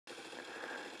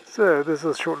So this is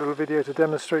a short little video to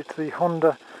demonstrate the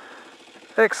Honda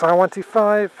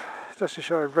XR125, just to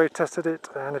show I've road tested it,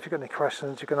 and if you've got any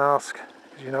questions you can ask,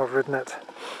 because you know I've ridden it.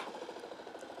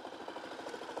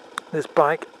 This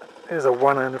bike is a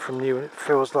one owner from new, and it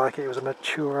feels like it was a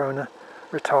mature owner,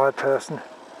 retired person,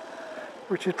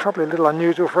 which is probably a little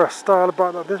unusual for a style of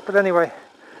bike like this, but anyway,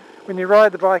 when you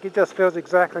ride the bike it just feels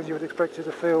exactly as you would expect it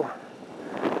to feel.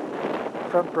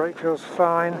 Front brake feels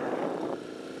fine.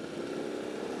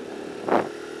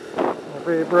 The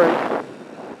rear brake,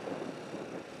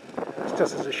 it's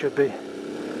just as it should be.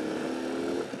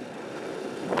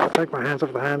 I take my hands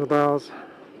off the handlebars.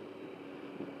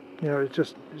 You know, it's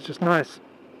just nice.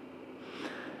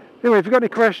 Anyway, if you've got any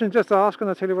questions, just ask and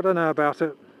I'll tell you what I know about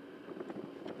it.